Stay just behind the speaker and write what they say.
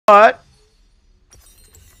What?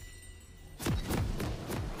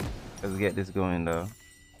 Let's get this going though.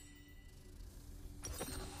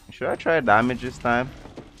 Should I try damage this time?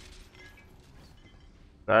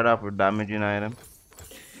 Start off with damaging item.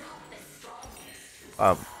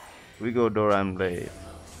 Up. We go Doran Blade.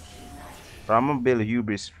 But I'm gonna build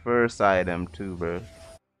Hubris first item too, bro.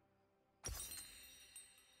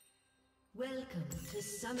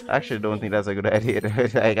 I actually don't think that's a good idea.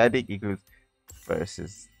 Like, I think he could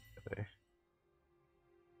versus.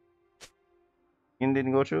 Skin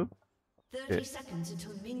didn't go through? 30 seconds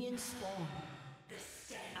until minions spawn.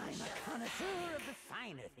 I'm a connoisseur of the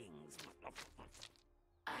finer things.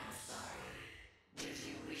 I'm sorry. Did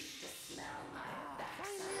you wish to smell my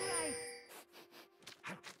backside?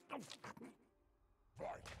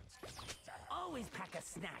 Always pack a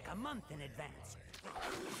snack a month in advance.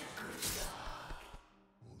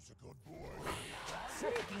 Who's a good boy?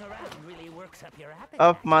 Sneaking around really works up your appetite.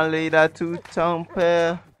 Off my leader two-tone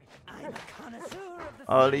pair. I'm a connoisseur of the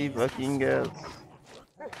All these fucking girls.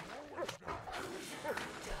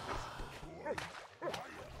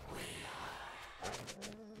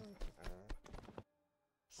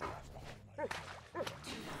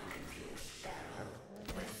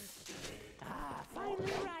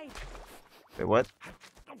 finally right. Wait, what?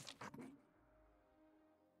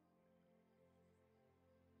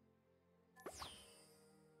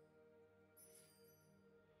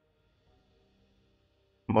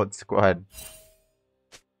 Mod squad.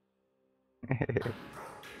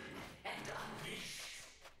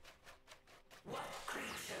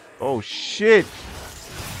 Oh shit!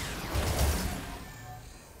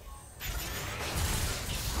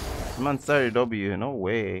 Man, sorry W, no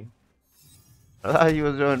way. I thought he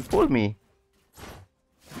was trying to pull me.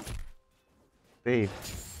 Safe.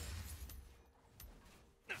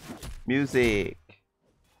 Music.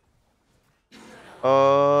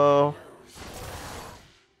 Oh.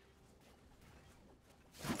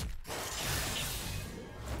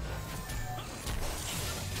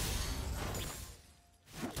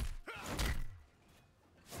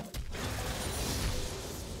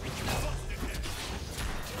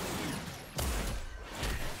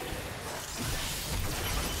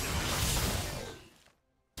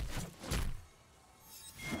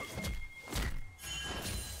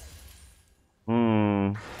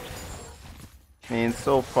 I mean,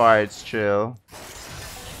 so far it's chill.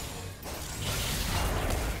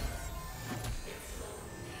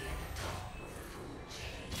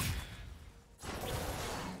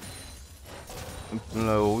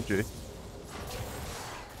 No, OJ.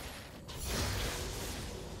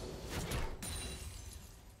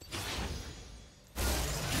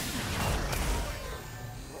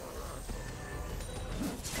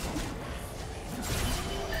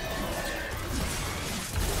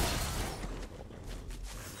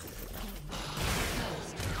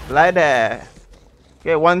 Lie there.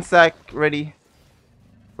 Okay, one sack ready.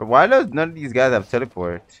 But why does none of these guys have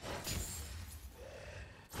teleport?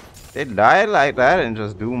 They die like that and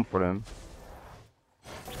just doom for them.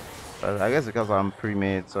 But I guess because I'm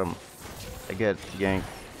pre-made, so I get ganked.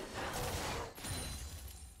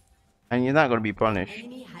 And you're not gonna be punished.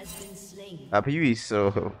 PvE is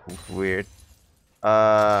so weird.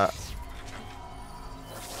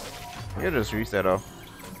 You just reset off.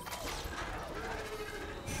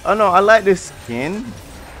 Oh no, I like this skin.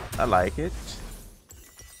 I like it.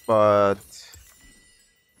 But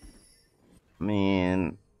I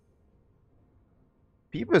mean,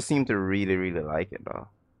 people seem to really like it though.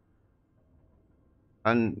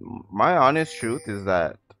 And my honest truth is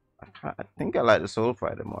that I think I like the Soul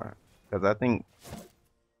Fighter more. Because I think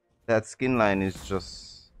that skin line is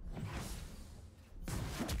just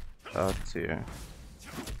out here.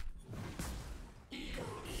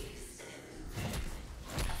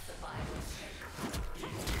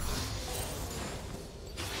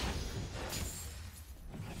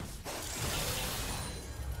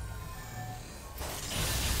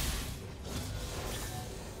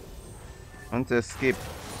 I want to skip.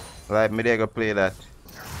 Like, maybe I go play that.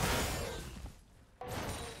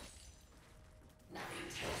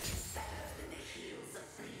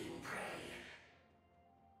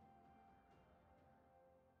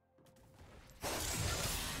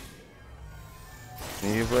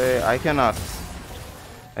 Can you play? I cannot.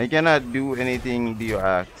 I cannot do anything Dio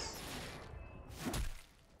asks.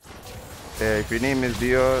 Yeah, if your name is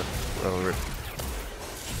Dio, well,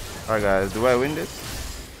 alright guys, do I win this?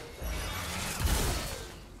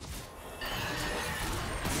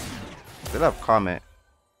 Still have comment.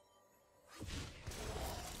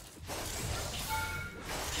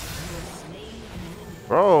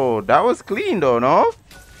 Bro, that was clean though, no?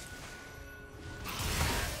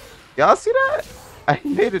 Y'all see that? I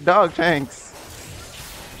made a dog, thanks.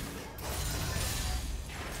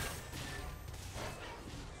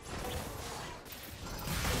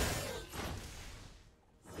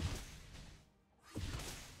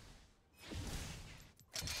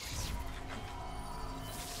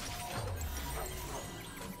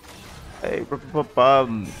 Hey,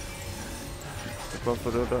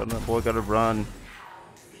 boy gotta run.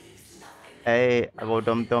 Hey, I go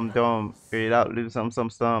dumb. Figure it out, lose some.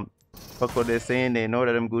 Fuck what they're saying, they know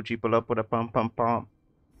that I'm Gucci pull up with a pump.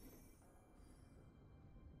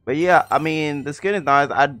 But yeah, I mean the skin is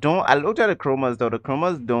nice. I looked at the chromas though. The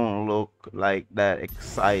chromas don't look like that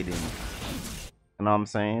exciting. You know what I'm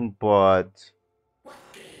saying? But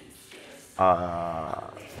uh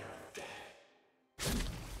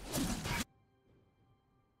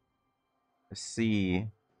let's see.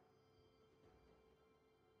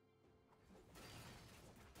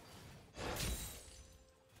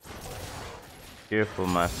 Careful,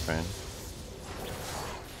 my friend.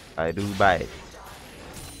 I do bite.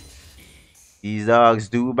 These dogs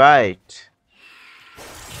do bite.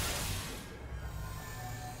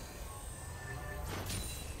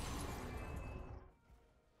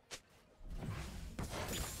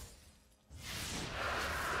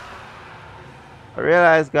 I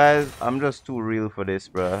realize, guys, I'm just too real for this,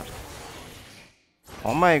 bruh. How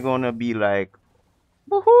am I gonna be like,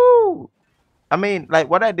 woohoo? I mean, like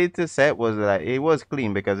what I did to Set was like it was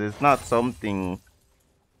clean because it's not something.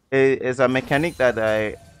 It's a mechanic that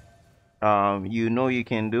you know you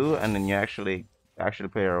can do, and then you actually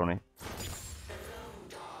play around it.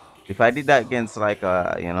 If I did that against like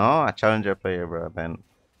a challenger player, bro, then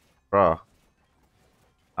bro,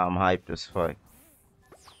 I'm hyped as fuck,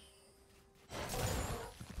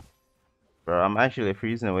 bro. I'm actually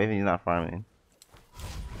freezing away if he's not farming.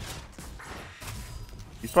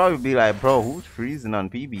 He'd probably be like, bro, who's freezing on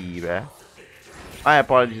PBE, bro? My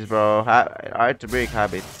apologies, bro. Hard to break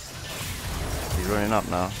habits. He's running up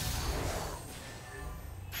now.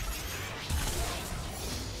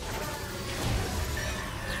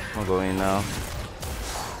 I'm gonna go in now.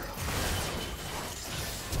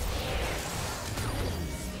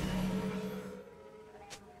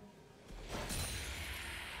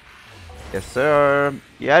 Yes, sir.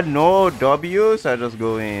 Yeah, no W, so I just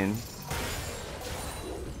go in.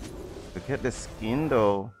 Look at the skin,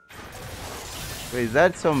 though. Wait, is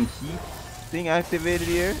that some heat thing activated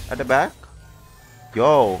here at the back?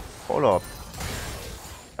 Yo, hold up.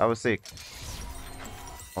 I was sick.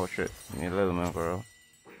 Oh shit, need a little more, bro.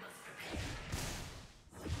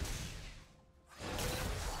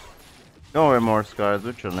 No remorse, guys.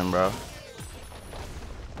 We're chilling, bro.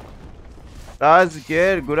 That's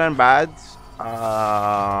good and bad.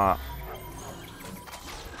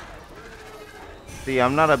 See,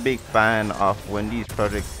 I'm not a big fan of when these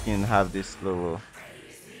projects can have this little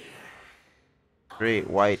great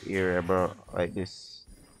white area, bro, like this.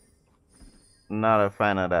 Not a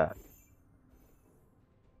fan of that.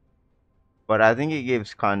 But I think it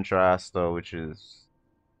gives contrast though, which is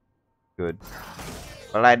good.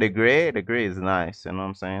 But like the gray is nice, you know what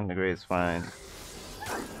I'm saying? The gray is fine.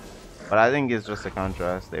 But I think it's just a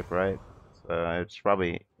contrast if right? So it's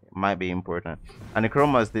probably might be important. And the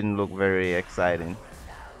chromas didn't look very exciting.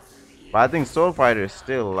 But I think Soul Fighter is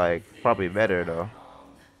still like probably better though.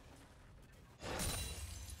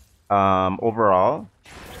 Overall.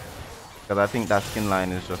 Because I think that skin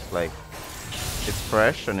line is just like it's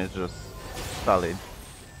fresh and it's just solid.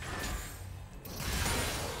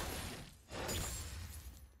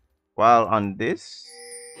 While on this,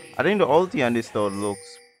 I think the ulti on this though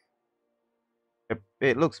looks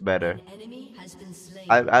it looks better.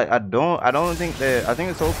 I don't think I think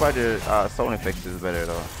the Soul Fighter sound effects is better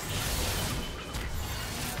though.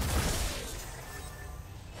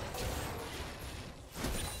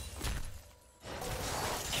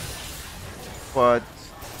 But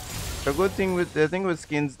the thing with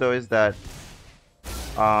skins though is that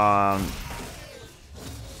um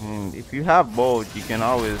if you have both, you can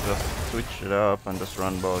always just switch it up and just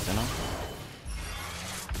run both, you know.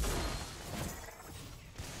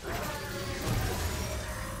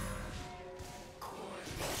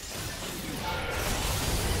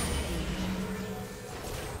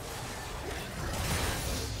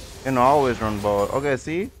 You can always run both. Okay,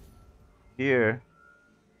 see here.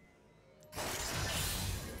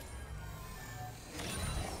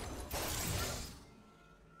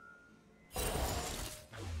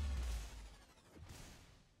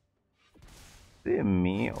 Is it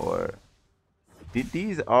me or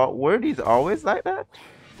were these always like that?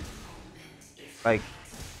 Like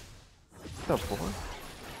what the fuck?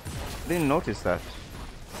 I didn't notice that.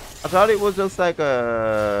 I thought it was just like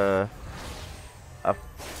a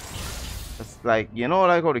it's like, you know,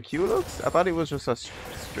 like how the Q looks? I thought it was just a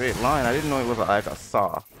straight line. I didn't know it was like a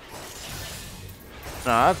saw.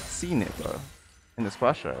 No, I've seen it, bro, in the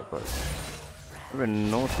splash drive, but I never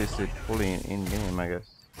noticed it fully in game, I guess.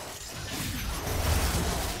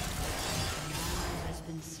 Has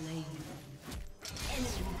been slain. Enemy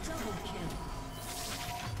double kill.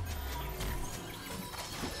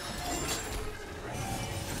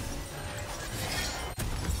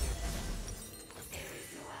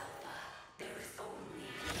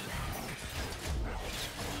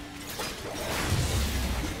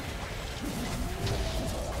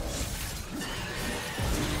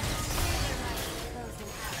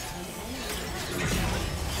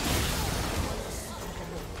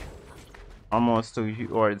 Almost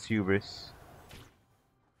towards hubris.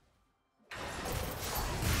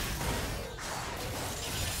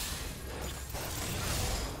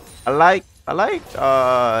 It's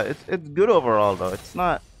good overall though. It's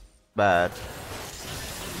not bad.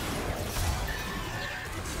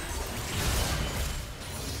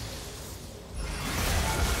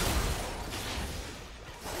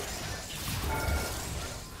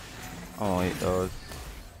 Oh, it does.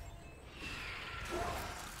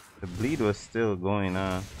 The bleed was still going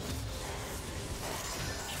on.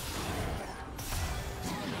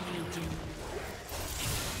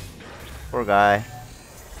 Poor guy.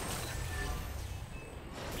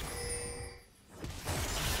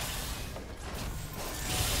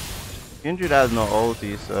 Kindred has no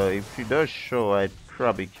ulti, so if she does show, I'd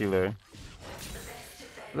probably kill her.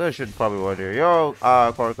 That should probably ward her. Yo,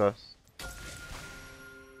 Corcus.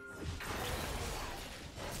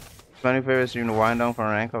 20 favorite stream to wind down from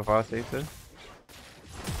rank of all safety.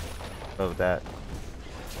 Love that.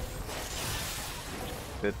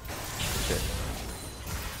 Good shit.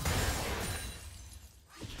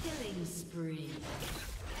 Killing spree.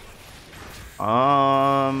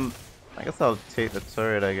 I guess I'll take the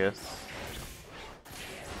turret, I guess.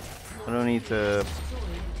 I don't need to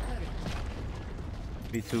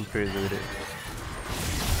be too crazy with it.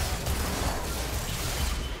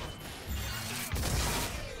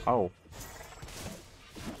 Oh.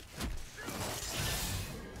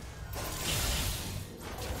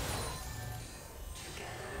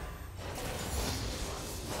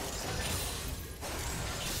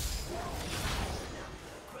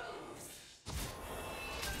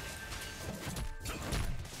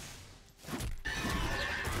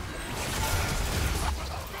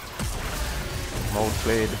 Mode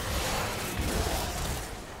played.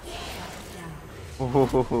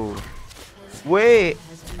 Ooh. Wait.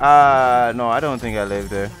 No, I don't think I lived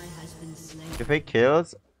there. If it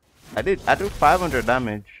kills, I do 500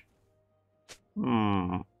 damage.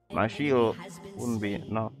 My shield wouldn't be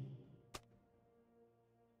no.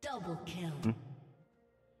 Double kill.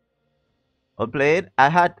 Well played. I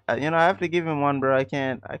had, I have to give him one, bro. I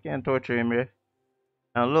can't torture him, bro.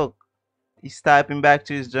 Now look, he's typing back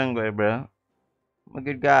to his jungler, bro. I'm a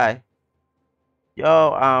good guy.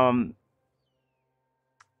 Yo,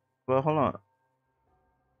 well, hold on.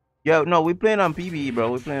 Yo, no, we playing on PB,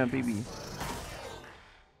 bro. We playing on PB.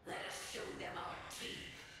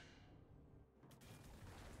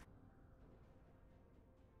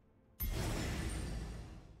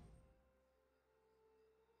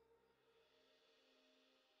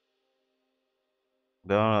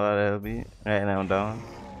 Down a lot of LB. Right now, down.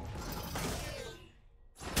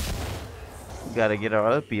 We gotta get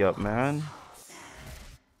our LP up, man.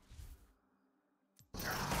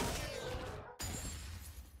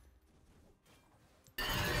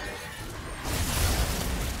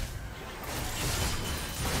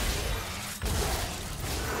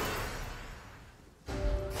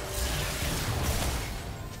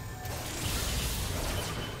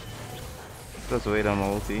 Let's wait on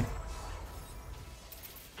ulti.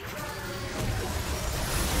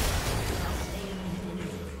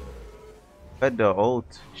 But the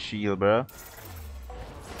ult shield, bro.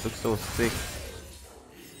 Looks so sick.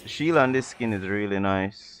 The shield on this skin is really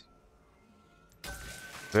nice.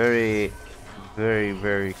 Very, very,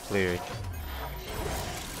 very clear.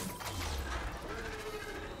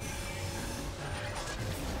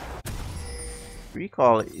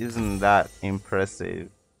 Recall isn't that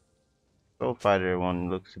impressive. Soul Fighter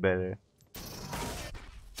one looks better.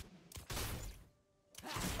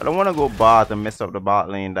 I don't want to go bot and mess up the bot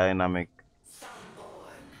lane dynamic.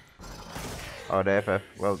 Oh, the FF.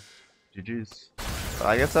 Well, GG's. So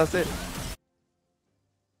I guess that's it.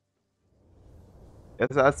 Guess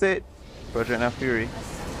that's it. Project Naafiri.